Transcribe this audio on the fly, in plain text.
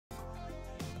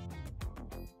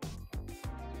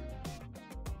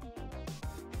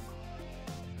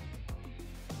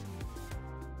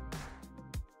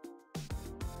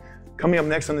Coming up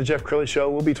next on the Jeff Crilley Show,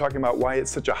 we'll be talking about why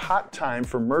it's such a hot time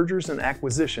for mergers and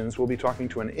acquisitions. We'll be talking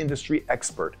to an industry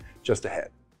expert just ahead.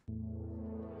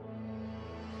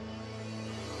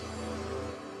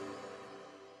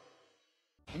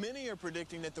 Many are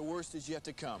predicting that the worst is yet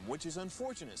to come, which is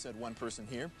unfortunate, said one person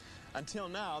here. Until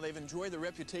now, they've enjoyed the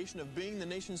reputation of being the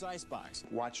nation's icebox.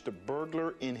 Watched a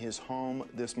burglar in his home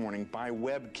this morning by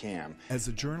webcam. As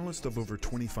a journalist of over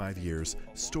 25 years,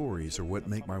 stories are what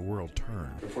make my world turn.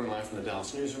 Reporting live from the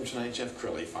Dallas newsroom tonight, Jeff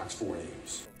Crilley, Fox 4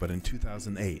 News. But in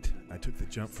 2008, I took the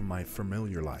jump from my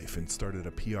familiar life and started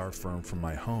a PR firm from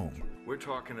my home. We're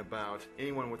talking about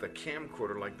anyone with a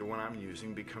camcorder like the one I'm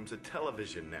using becomes a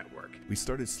television network. We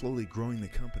started slowly growing the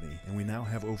company, and we now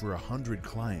have over 100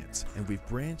 clients, and we've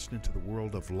branched into the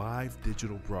world of live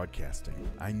digital broadcasting.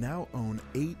 I now own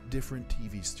 8 different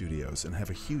TV studios and have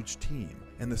a huge team,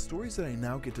 and the stories that I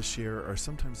now get to share are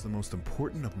sometimes the most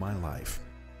important of my life.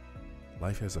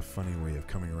 Life has a funny way of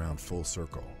coming around full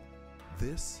circle.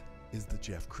 This is the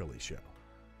Jeff Crilley Show.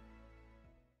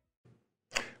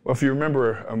 Well, if you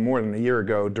remember more than a year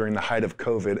ago during the height of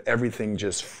COVID, everything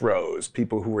just froze.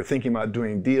 People who were thinking about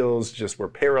doing deals just were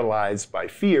paralyzed by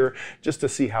fear just to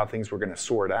see how things were going to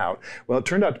sort out. Well, it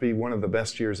turned out to be one of the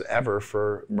best years ever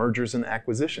for mergers and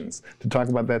acquisitions. To talk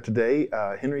about that today,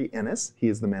 Henry Ennis. He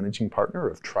is the managing partner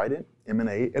of Trident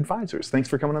M&A Advisors. Thanks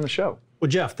for coming on the show. Well,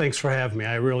 Jeff, thanks for having me.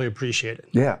 I really appreciate it.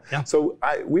 Yeah. So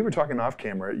we were talking off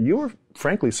camera. You were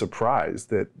frankly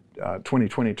surprised that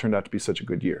 2020 turned out to be such a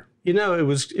good year. You know, it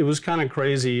was kind of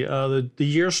crazy. The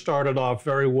year started off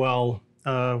very well,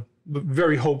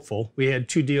 very hopeful. We had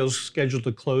 2 deals scheduled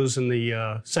to close in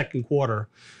the second quarter.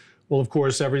 Well, of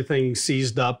course, everything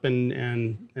seized up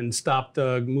and stopped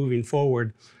moving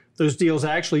forward. Those deals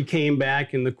actually came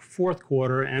back in the fourth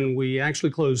quarter, and we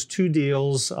actually closed 2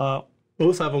 deals,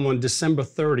 both of them on December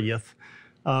 30th,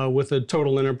 with a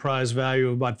total enterprise value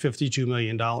of about $52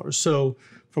 million. So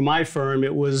for my firm,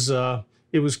 it was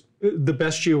the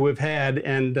best year we've had,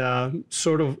 and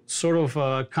sort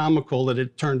of comical that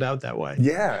it turned out that way.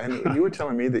 Yeah, and you were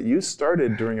telling me that you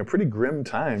started during a pretty grim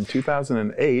time,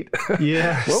 2008.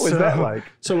 Yeah. What was that like?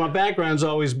 So my background's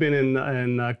always been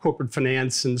in corporate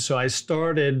finance, and so I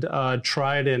started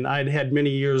Trident. I'd had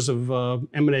many years of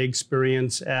M&A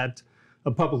experience at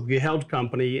a publicly held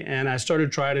company, and I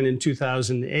started Trident in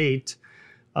 2008,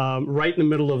 right in the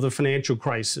middle of the financial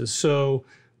crisis. So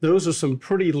those are some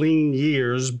pretty lean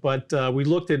years, but we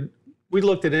looked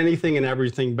at anything and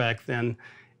everything back then.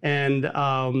 And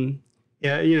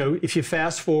yeah, you know, if you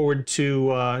fast forward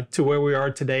to where we are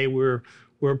today, we're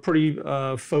a pretty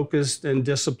focused and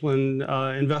disciplined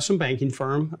investment banking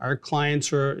firm. Our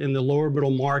clients are in the lower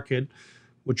middle market,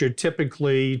 which are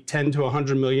typically $10 to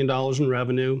 $100 million in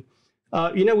revenue.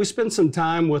 You know, we spend some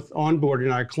time with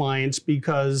onboarding our clients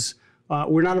because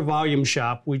we're not a volume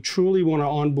shop. We truly want to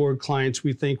onboard clients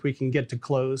we think we can get to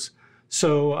close.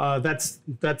 So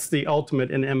that's the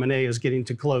ultimate in M&A, is getting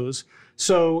to close.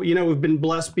 So, you know, we've been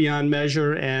blessed beyond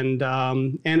measure, and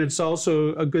it's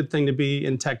also a good thing to be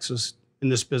in Texas in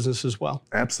this business as well.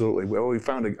 Absolutely. Well, we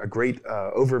found a great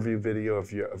overview video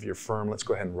of your firm. Let's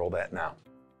go ahead and roll that now.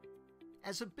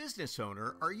 As a business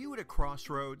owner, are you at a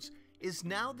crossroads? Is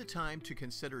now the time to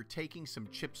consider taking some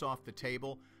chips off the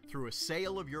table through a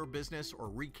sale of your business or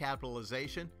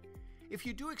recapitalization? If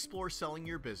you do explore selling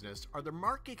your business, are the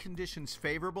market conditions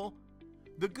favorable?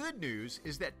 The good news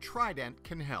is that Trident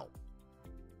can help.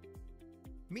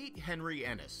 Meet Henry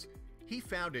Ennis. He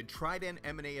founded Trident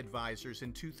M&A Advisors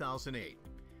in 2008.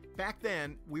 Back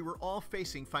then, we were all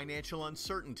facing financial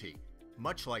uncertainty,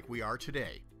 much like we are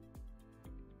today.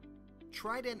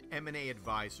 Trident M&A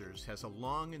Advisors has a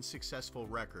long and successful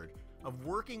record of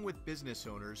working with business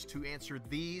owners to answer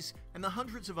these and the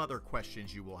hundreds of other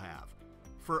questions you will have.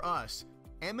 For us,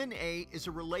 M&A is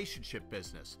a relationship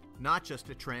business, not just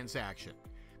a transaction,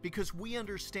 because we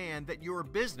understand that your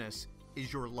business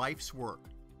is your life's work.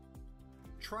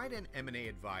 Trident M&A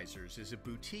Advisors is a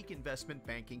boutique investment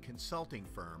banking consulting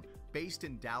firm based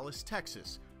in Dallas,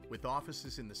 Texas, with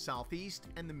offices in the Southeast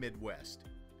and the Midwest.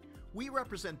 We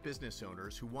represent business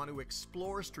owners who want to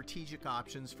explore strategic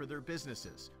options for their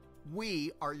businesses.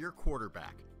 We are your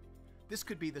quarterback. This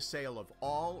could be the sale of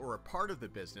all or a part of the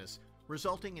business,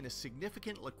 resulting in a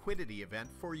significant liquidity event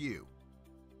for you.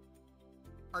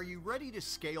 Are you ready to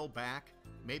scale back,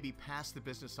 maybe pass the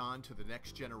business on to the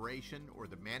next generation or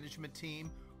the management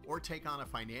team, or take on a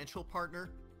financial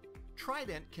partner?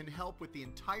 Trident can help with the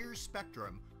entire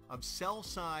spectrum of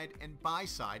sell-side and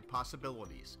buy-side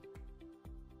possibilities.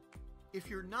 If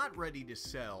you're not ready to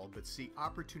sell but see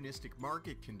opportunistic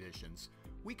market conditions,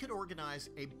 we could organize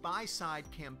a buy-side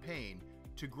campaign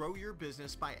to grow your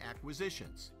business by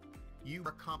acquisitions. you are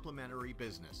a complementary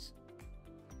business.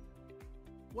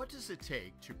 What does it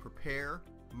take to prepare,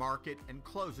 market, and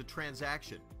close a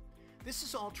transaction? This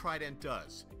is all Trident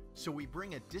does, so we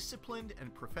bring a disciplined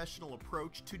and professional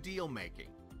approach to deal making.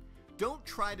 Don't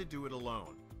try to do it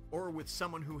alone or with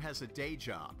someone who has a day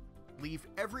job. Leave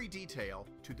every detail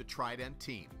to the Trident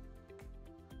team.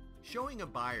 Showing a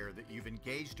buyer that you've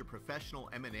engaged a professional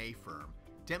M&A firm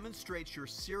demonstrates your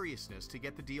seriousness to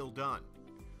get the deal done.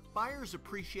 Buyers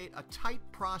appreciate a tight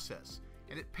process,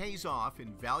 and it pays off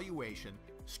in valuation,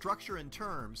 structure and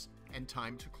terms, and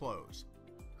time to close.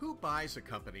 Who buys a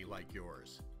company like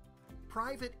yours?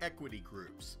 Private equity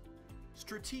groups,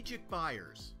 strategic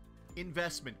buyers,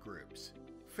 investment groups,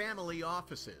 family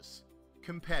offices,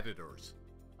 competitors.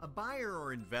 A buyer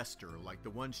or investor like the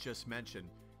ones just mentioned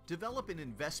develop an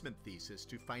investment thesis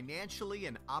to financially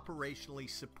and operationally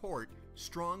support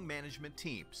strong management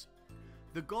teams.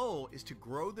 The goal is to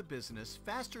grow the business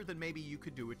faster than maybe you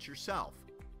could do it yourself.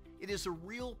 It is a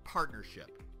real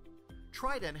partnership.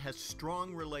 Trident has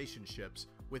strong relationships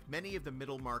with many of the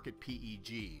middle market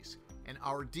PEGs, and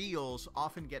our deals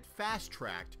often get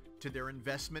fast-tracked to their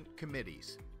investment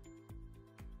committees.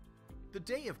 The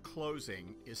day of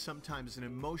closing is sometimes an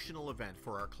emotional event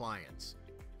for our clients.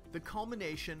 The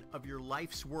culmination of your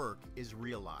life's work is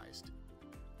realized.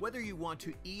 Whether you want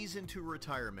to ease into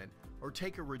retirement or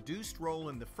take a reduced role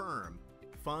in the firm,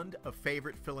 fund a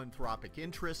favorite philanthropic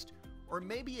interest, or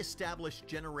maybe establish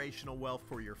generational wealth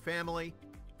for your family,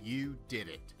 you did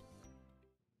it.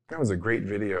 That was a great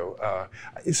video.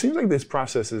 It seems like this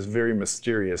process is very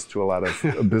mysterious to a lot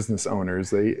of business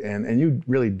owners. And you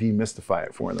really demystify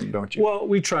it for them, don't you? Well,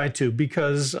 we try to,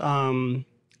 because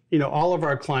you know, all of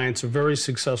our clients are very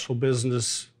successful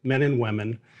business men and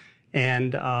women,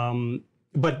 and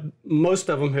but most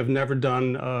of them have never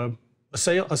done a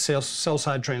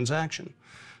sell-side transaction.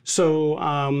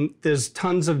 So there's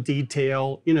tons of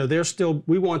detail. You know,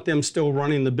 we want them still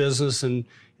running the business and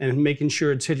making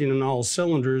sure it's hitting on all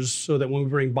cylinders, so that when we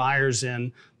bring buyers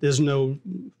in, there's no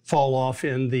fall off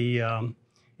in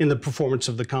the performance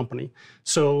of the company.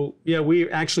 So yeah, we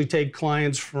actually take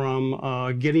clients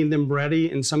from getting them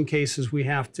ready. In some cases, we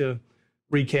have to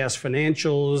recast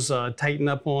financials, tighten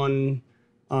up on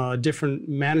different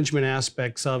management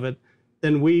aspects of it.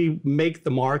 Then we make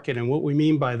the market, and what we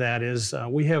mean by that is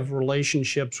we have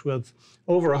relationships with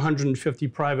over 150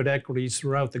 private equities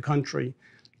throughout the country,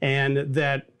 and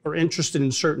that are interested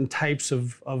in certain types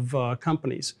of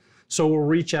companies. So we'll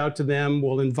reach out to them,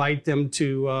 we'll invite them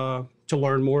to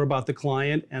learn more about the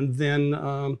client, and then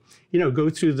you know, go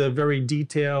through the very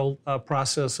detailed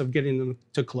process of getting them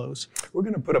to close. We're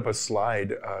going to put up a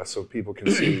slide so people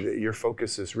can see that your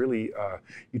focus is really,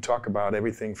 you talk about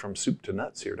everything from soup to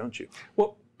nuts here, don't you?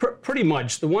 Well, pretty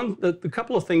much. The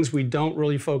couple of things we don't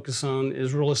really focus on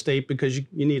is real estate, because you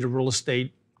need a real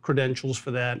estate credentials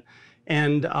for that,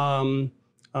 and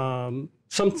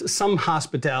some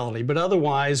hospitality. But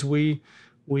otherwise, we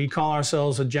call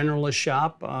ourselves a generalist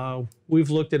shop. We've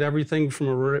looked at everything from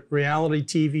a reality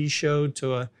TV show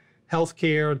to a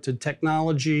healthcare to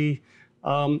technology.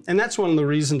 And that's one of the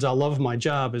reasons I love my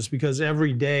job, is because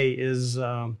every day is, you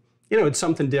know, it's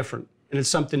something different and it's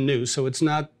something new. So it's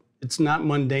not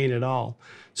mundane at all.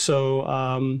 So,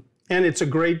 and it's a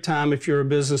great time if you're a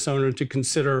business owner to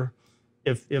consider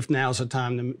if now's the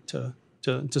time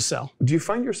to sell. Do you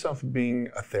find yourself being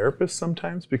a therapist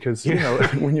sometimes? Because, you know,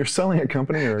 when you're selling a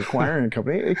company or acquiring a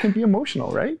company, it can be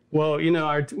emotional, right? Well, you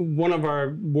know, one of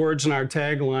our words in our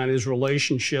tagline is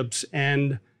relationships,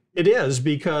 and it is,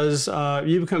 because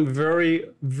you become very,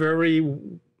 very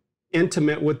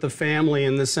intimate with the family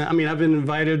in the sense. I mean, I've been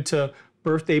invited to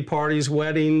birthday parties,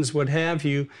 weddings, what have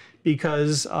you,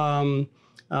 because you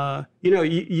know,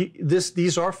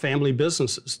 these are family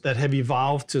businesses that have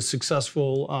evolved to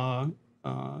successful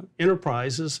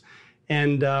enterprises.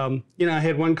 And you know, I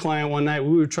had one client one night,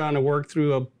 we were trying to work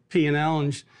through a P&L,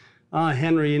 and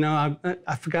Henry, you know,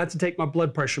 I forgot to take my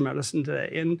blood pressure medicine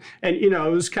today. And you know,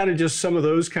 it was kind of just some of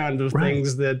those kinds of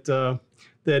things that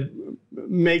that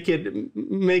make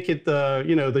it the,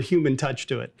 you know, the human touch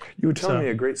to it. You were telling me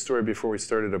a great story before we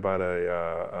started about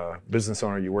a business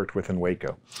owner you worked with in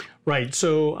Waco. Right.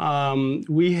 So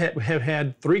we have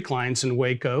had 3 clients in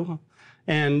Waco,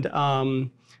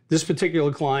 and this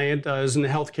particular client is in the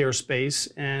healthcare space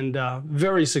and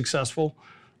very successful.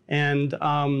 And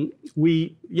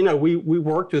we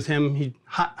worked with him. He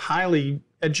highly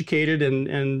educated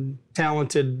and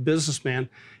talented businessman,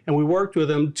 and we worked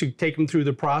with him to take him through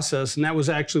the process. And that was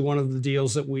actually one of the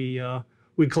deals that we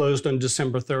we closed on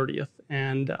December 30th.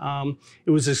 And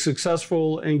it was a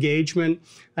successful engagement.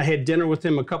 I had dinner with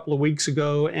them a couple of weeks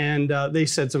ago, and they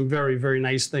said some very, very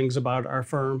nice things about our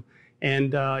firm,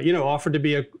 and offered to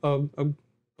be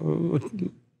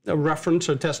a reference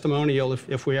or testimonial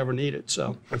if we ever need it.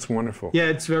 So that's wonderful. Yeah,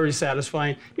 it's very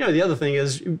satisfying. The other thing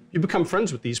is you become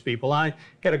friends with these people. I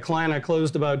had a client I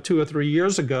closed about 2 or 3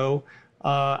 years ago.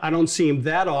 I don't see him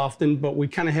that often, but we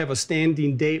kind of have a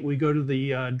standing date. We go to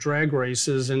the drag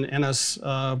races in Ennis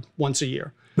once a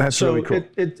year. That's really cool.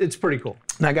 It's pretty cool.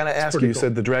 Now, I got to ask you, you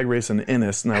said the drag race in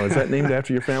Ennis. Now, is that named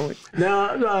after your family?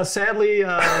 No, sadly,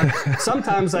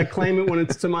 sometimes I claim it when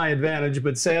it's to my advantage,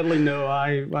 but sadly, no.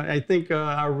 I think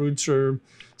our roots are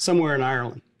somewhere in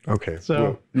Ireland. Okay. So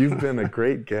well, you've been a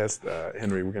great guest,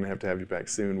 Henry. We're going to have you back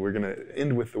soon. We're going to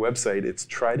end with the website. It's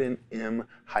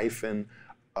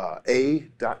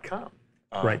tridentm-a.com.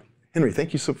 Right. Henry,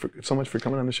 thank you so much for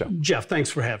coming on the show. Jeff, thanks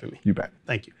for having me. You bet.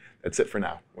 Thank you. That's it for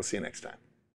now. We'll see you next time.